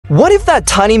What if that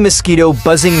tiny mosquito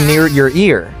buzzing near your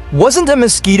ear wasn't a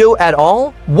mosquito at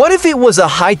all? What if it was a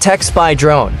high-tech spy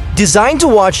drone, designed to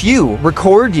watch you,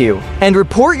 record you, and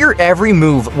report your every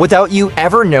move without you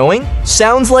ever knowing?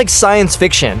 Sounds like science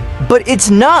fiction, but it's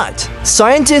not.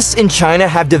 Scientists in China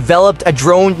have developed a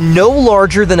drone no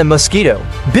larger than a mosquito,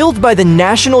 built by the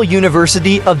National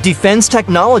University of Defense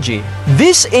Technology.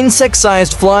 This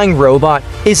insect-sized flying robot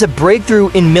is a breakthrough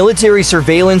in military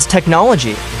surveillance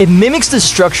technology. It mimics the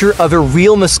structure of a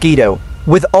real mosquito,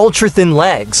 with ultra-thin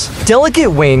legs, delicate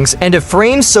wings, and a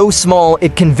frame so small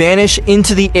it can vanish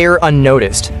into the air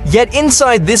unnoticed. Yet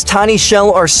inside this tiny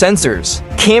shell are sensors,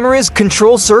 cameras,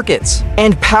 control circuits,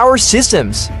 and power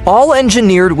systems, all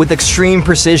engineered with extreme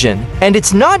precision. And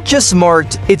it's not just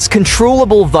smart, it's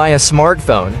controllable via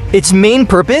smartphone. Its main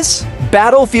purpose?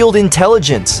 Battlefield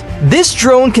intelligence. This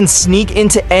drone can sneak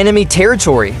into enemy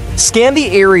territory, scan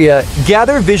the area,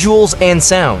 gather visuals and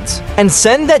sounds, and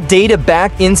send that data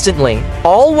back instantly,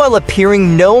 all while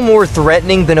appearing no more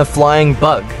threatening than a flying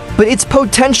bug. But its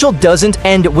potential doesn't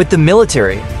end with the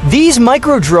military. These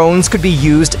micro-drones could be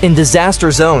used in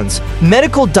disaster zones,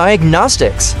 medical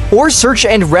diagnostics, or search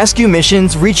and rescue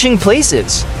missions reaching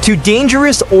places too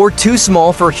dangerous or too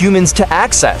small for humans to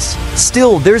access.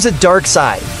 Still, there's a dark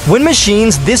side. When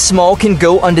machines this small can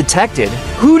go undetected,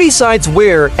 who decides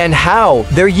where and how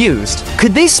they're used?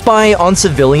 Could they spy on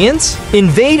civilians?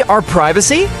 Invade our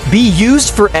privacy? Be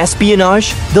used for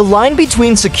espionage? The line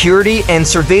between security and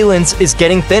surveillance is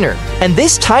getting thinner, and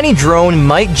this tiny drone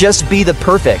might just be the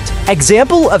perfect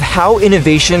example of how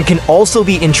innovation can also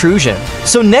be intrusion.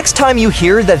 So next time you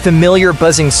hear that familiar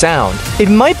buzzing sound, it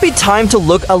might be time to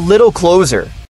look a little closer.